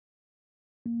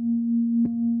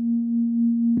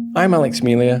I'm Alex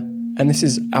Melia, and this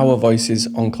is Our Voices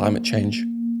on Climate Change,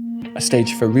 a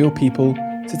stage for real people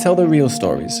to tell the real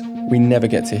stories we never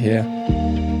get to hear.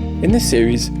 In this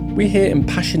series, we hear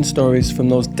impassioned stories from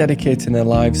those dedicating their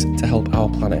lives to help our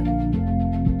planet.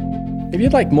 If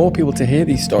you'd like more people to hear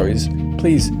these stories,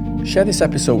 please share this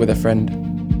episode with a friend.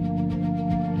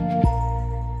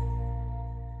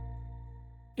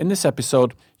 In this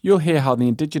episode, you'll hear how the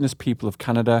Indigenous people of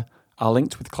Canada are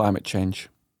linked with climate change.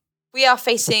 We are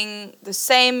facing the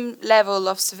same level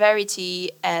of severity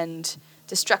and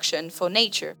destruction for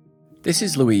nature. This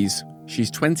is Louise. She's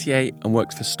 28 and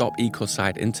works for Stop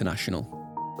Ecocide International,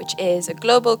 which is a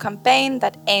global campaign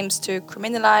that aims to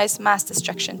criminalize mass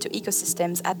destruction to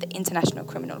ecosystems at the International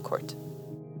Criminal Court.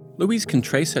 Louise can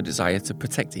trace her desire to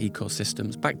protect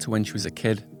ecosystems back to when she was a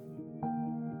kid.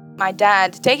 My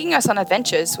dad taking us on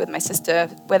adventures with my sister,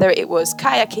 whether it was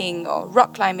kayaking or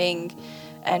rock climbing,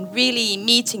 and really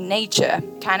meeting nature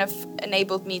kind of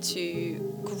enabled me to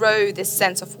grow this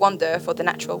sense of wonder for the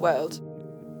natural world.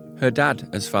 Her dad,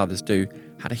 as fathers do,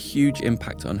 had a huge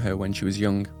impact on her when she was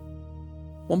young.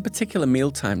 One particular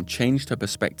mealtime changed her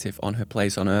perspective on her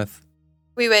place on Earth.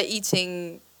 We were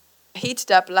eating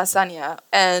heated up lasagna,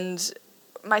 and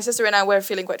my sister and I were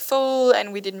feeling quite full,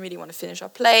 and we didn't really want to finish our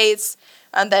plates.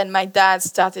 And then my dad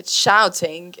started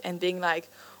shouting and being like,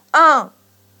 1,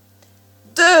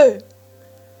 2,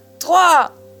 3,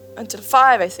 until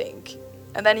 5, I think.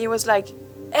 And then he was like,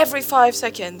 every 5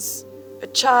 seconds, a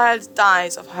child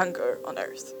dies of hunger on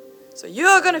Earth. So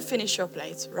you're going to finish your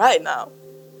plates right now.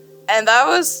 And that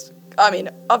was,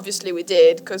 obviously we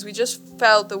did, because we just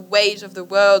felt the weight of the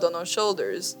world on our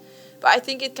shoulders. But I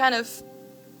think it kind of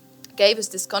gave us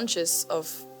this conscious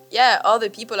of, other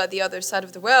people at the other side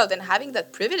of the world, and having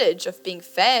that privilege of being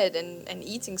fed and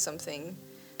eating something,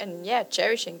 and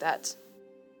cherishing that.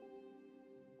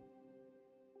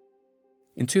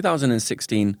 In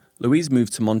 2016, Louise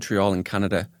moved to Montreal in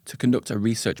Canada to conduct a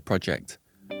research project.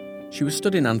 She was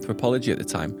studying anthropology at the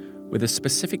time, with a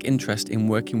specific interest in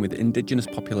working with Indigenous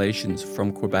populations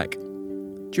from Quebec.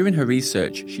 During her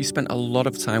research, she spent a lot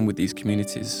of time with these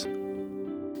communities.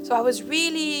 So I was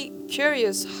really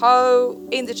curious how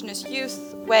Indigenous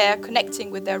youth were connecting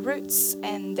with their roots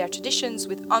and their traditions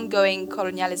with ongoing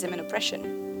colonialism and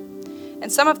oppression.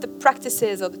 And some of the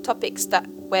practices or the topics that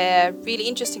were really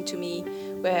interesting to me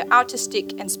were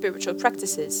artistic and spiritual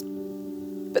practices.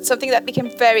 But something that became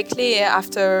very clear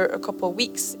after a couple of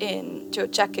weeks in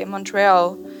Tiohtià:ke,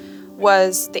 Montreal,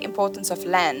 was the importance of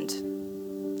land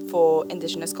for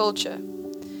Indigenous culture.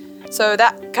 So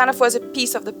that kind of was a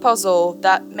piece of the puzzle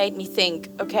that made me think,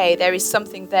 okay, there is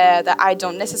something there that I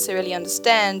don't necessarily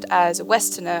understand as a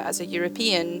Westerner, as a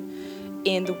European,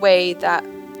 in the way that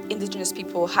Indigenous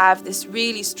people have this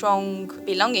really strong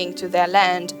belonging to their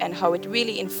land and how it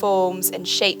really informs and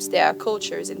shapes their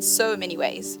cultures in so many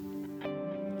ways.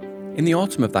 In the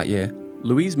autumn of that year,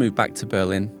 Louise moved back to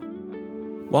Berlin.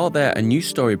 While there, a news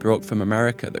story broke from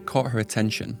America that caught her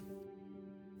attention.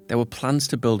 There were plans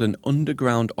to build an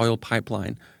underground oil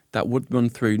pipeline that would run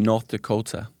through North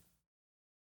Dakota.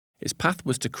 Its path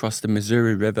was to cross the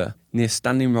Missouri River near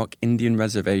Standing Rock Indian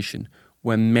Reservation,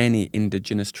 where many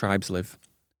Indigenous tribes live.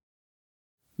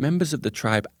 Members of the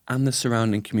tribe and the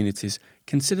surrounding communities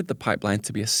considered the pipeline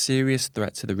to be a serious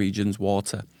threat to the region's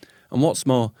water, and what's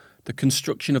more, the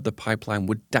construction of the pipeline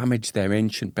would damage their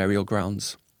ancient burial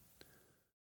grounds.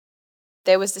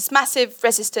 There was this massive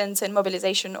resistance and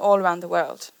mobilization all around the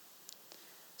world.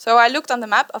 So I looked on the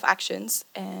map of actions,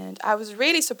 and I was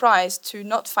really surprised to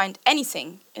not find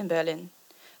anything in Berlin.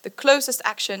 The closest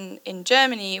action in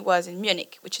Germany was in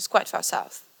Munich, which is quite far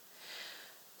south.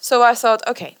 So I thought,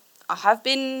 okay, I have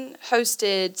been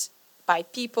hosted by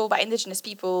Indigenous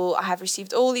people. I have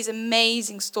received all these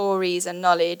amazing stories and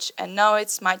knowledge, and now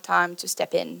it's my time to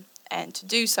step in and to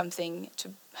do something,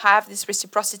 to have this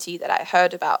reciprocity that I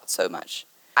heard about so much.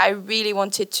 I really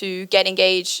wanted to get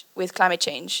engaged with climate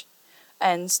change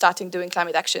and starting doing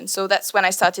climate action. So that's when I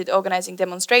started organizing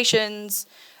demonstrations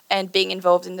and being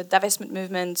involved in the divestment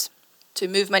movement to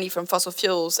move money from fossil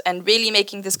fuels and really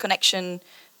making this connection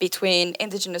between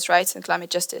Indigenous rights and climate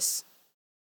justice.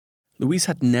 Louise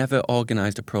had never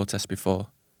organised a protest before.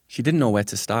 She didn't know where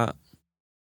to start.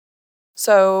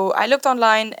 So I looked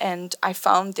online and I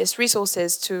found these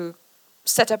resources to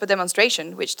set up a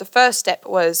demonstration, which the first step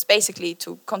was basically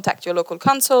to contact your local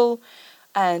council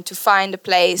and to find a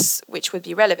place which would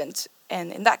be relevant.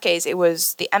 And in that case, it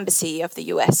was the embassy of the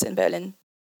US in Berlin.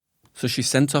 So she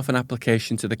sent off an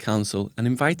application to the council and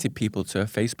invited people to a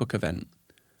Facebook event.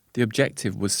 The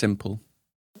objective was simple.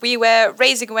 We were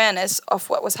raising awareness of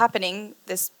what was happening,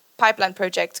 this pipeline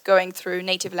project going through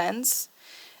native lands,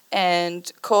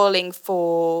 and calling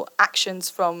for actions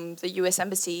from the US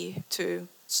Embassy to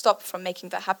stop from making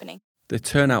that happening. The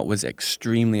turnout was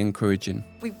extremely encouraging.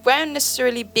 We weren't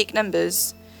necessarily big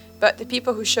numbers, but the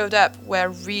people who showed up were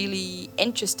really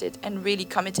interested and really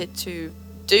committed to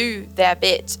do their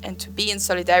bit and to be in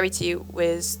solidarity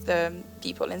with the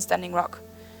people in Standing Rock.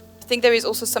 I think there is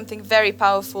also something very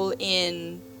powerful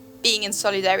in being in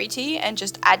solidarity and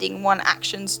just adding one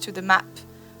actions to the map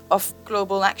of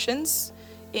global actions,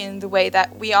 in the way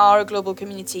that we are a global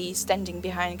community standing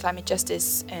behind climate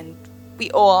justice and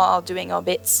we all are doing our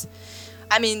bits.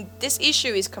 I mean, this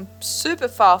issue is super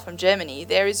far from Germany.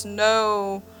 There is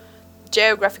no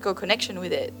geographical connection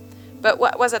with it. But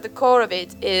what was at the core of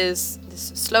it is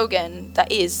this slogan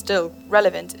that is still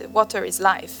relevant: water is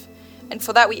life. And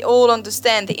for that, we all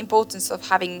understand the importance of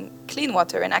having clean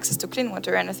water and access to clean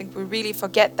water. And I think we really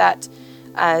forget that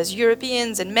as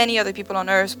Europeans and many other people on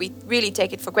Earth. We really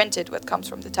take it for granted what comes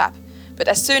from the tap. But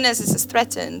as soon as this is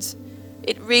threatened,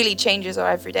 it really changes our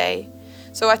everyday.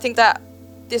 So I think that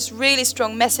this really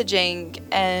strong messaging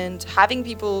and having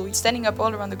people standing up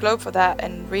all around the globe for that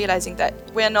and realizing that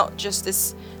we're not just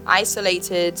this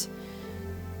isolated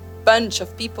bunch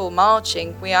of people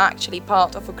marching, we are actually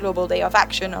part of a global day of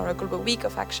action or a global week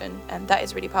of action, and that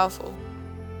is really powerful.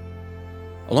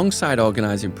 Alongside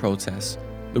organising protests,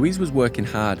 Louise was working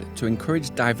hard to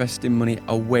encourage divesting money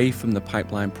away from the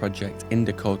pipeline project in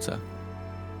Dakota.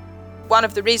 One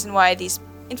of the reasons why these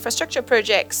infrastructure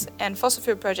projects and fossil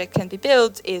fuel projects can be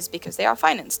built is because they are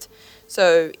financed.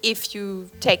 So if you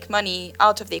take money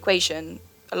out of the equation,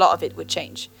 a lot of it would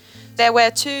change. There were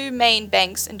two main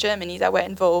banks in Germany that were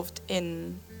involved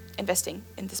in investing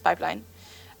in this pipeline.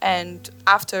 And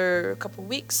after a couple of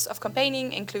weeks of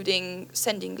campaigning, including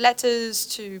sending letters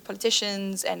to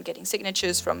politicians and getting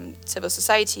signatures from civil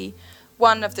society,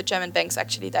 one of the German banks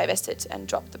actually divested and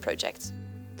dropped the project.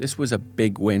 This was a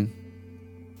big win.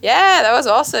 Yeah, that was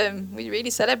awesome. We really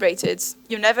celebrated.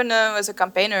 You never know as a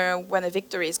campaigner when a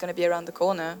victory is going to be around the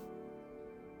corner.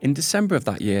 In December of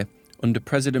that year, under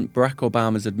President Barack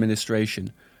Obama's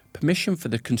administration, permission for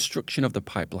the construction of the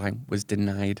pipeline was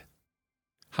denied.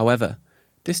 However,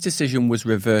 this decision was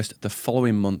reversed the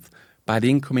following month by the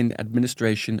incoming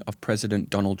administration of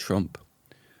President Donald Trump.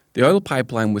 The oil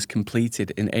pipeline was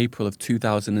completed in April of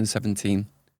 2017.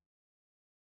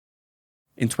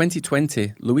 In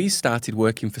 2020, Louise started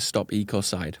working for Stop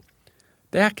Ecocide.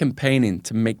 They are campaigning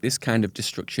to make this kind of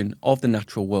destruction of the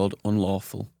natural world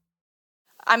unlawful.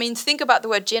 I mean, think about the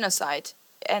word genocide,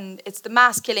 and it's the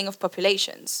mass killing of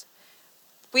populations.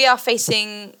 We are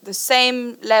facing the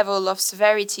same level of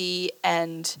severity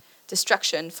and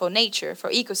destruction for nature, for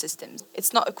ecosystems.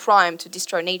 It's not a crime to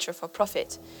destroy nature for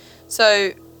profit.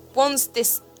 So once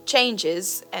this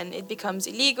changes and it becomes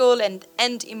illegal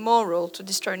and immoral to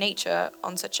destroy nature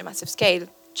on such a massive scale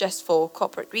just for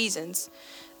corporate reasons,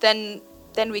 then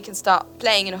we can start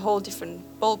playing in a whole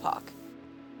different ballpark.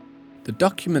 The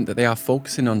document that they are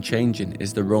focusing on changing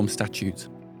is the Rome Statute.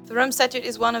 The Rome Statute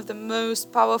is one of the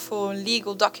most powerful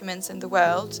legal documents in the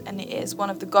world, and it is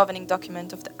one of the governing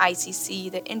documents of the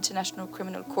ICC, the International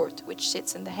Criminal Court, which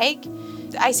sits in The Hague.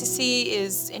 The ICC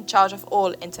is in charge of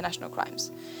all international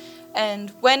crimes. And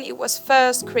when it was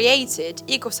first created,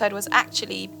 ecocide was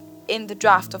actually in the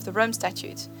draft of the Rome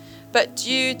Statute. But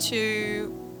due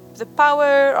to the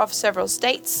power of several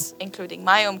states, including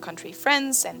my home country,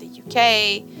 France, and the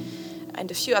UK, and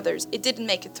a few others, it didn't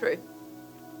make it through.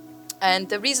 And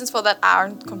the reasons for that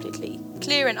aren't completely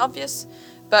clear and obvious,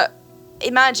 but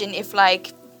imagine if,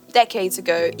 like, decades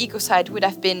ago, ecocide would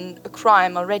have been a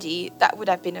crime already. That would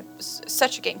have been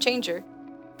such a game changer.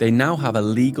 They now have a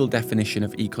legal definition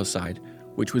of ecocide,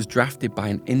 which was drafted by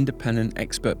an independent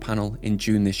expert panel in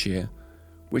June this year,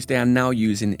 which they are now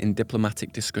using in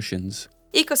diplomatic discussions.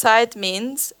 Ecocide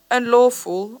means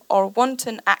unlawful or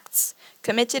wanton acts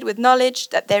committed with knowledge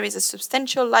that there is a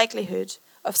substantial likelihood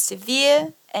of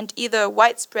severe and either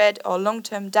widespread or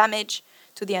long-term damage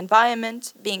to the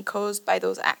environment being caused by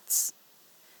those acts.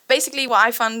 Basically, what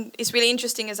I found is really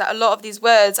interesting is that a lot of these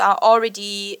words are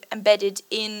already embedded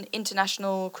in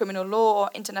international criminal law or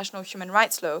international human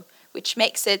rights law, which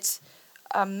makes it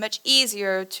much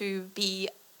easier to be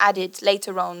added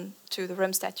later on to the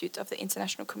Rome Statute of the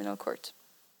International Criminal Court.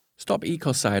 Stop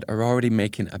Ecocide are already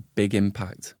making a big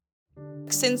impact.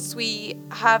 Since we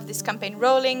have this campaign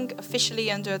rolling officially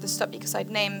under the Stop Ecocide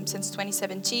name since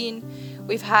 2017,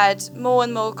 we've had more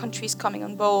and more countries coming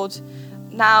on board.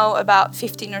 Now about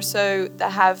 15 or so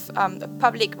that have a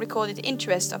public recorded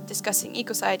interest of discussing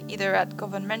ecocide either at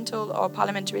governmental or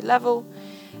parliamentary level.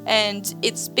 And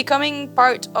it's becoming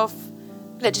part of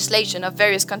legislation of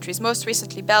various countries, most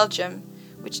recently Belgium,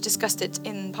 which discussed it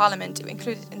in Parliament,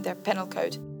 included in their penal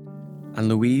code. And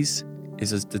Louise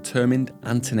is as determined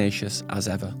and tenacious as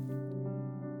ever.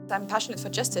 I'm passionate for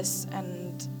justice,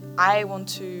 and I want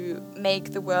to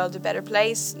make the world a better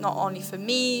place, not only for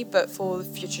me, but for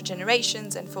future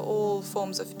generations and for all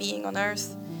forms of being on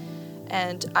Earth.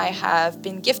 And I have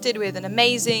been gifted with an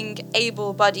amazing,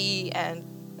 able body and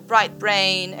bright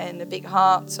brain and a big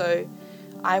heart, so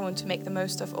I want to make the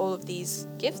most of all of these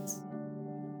gifts.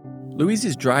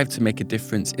 Louise's drive to make a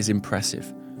difference is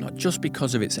impressive, not just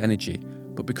because of its energy,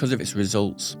 but because of its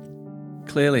results.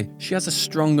 Clearly, she has a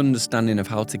strong understanding of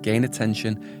how to gain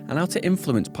attention and how to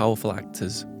influence powerful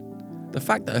actors. The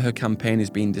fact that her campaign is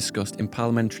being discussed in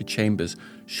parliamentary chambers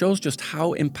shows just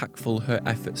how impactful her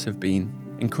efforts have been,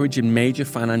 encouraging major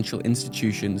financial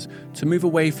institutions to move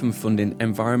away from funding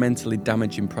environmentally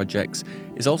damaging projects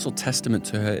is also testament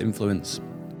to her influence.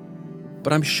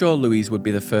 But I'm sure Louise would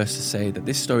be the first to say that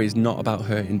this story is not about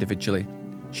her individually.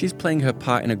 She's playing her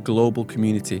part in a global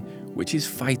community which is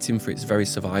fighting for its very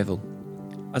survival.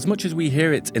 As much as we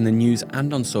hear it in the news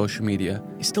and on social media,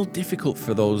 it's still difficult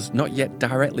for those not yet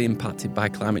directly impacted by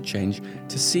climate change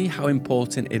to see how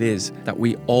important it is that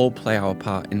we all play our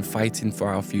part in fighting for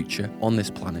our future on this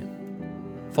planet.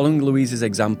 Following Louise's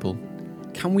example,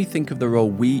 can we think of the role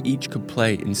we each could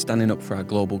play in standing up for our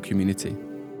global community?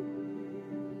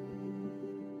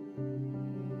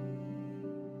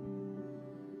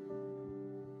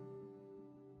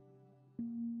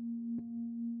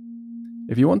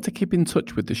 If you want to keep in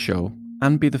touch with the show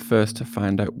and be the first to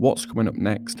find out what's coming up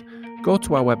next, go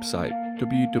to our website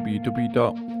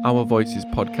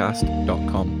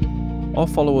www.ourvoicespodcast.com or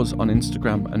follow us on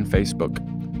Instagram and Facebook.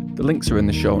 The links are in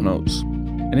the show notes.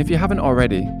 And if you haven't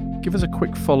already, give us a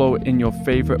quick follow in your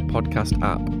favourite podcast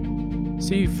app.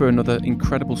 See you for another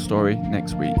incredible story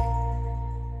next week.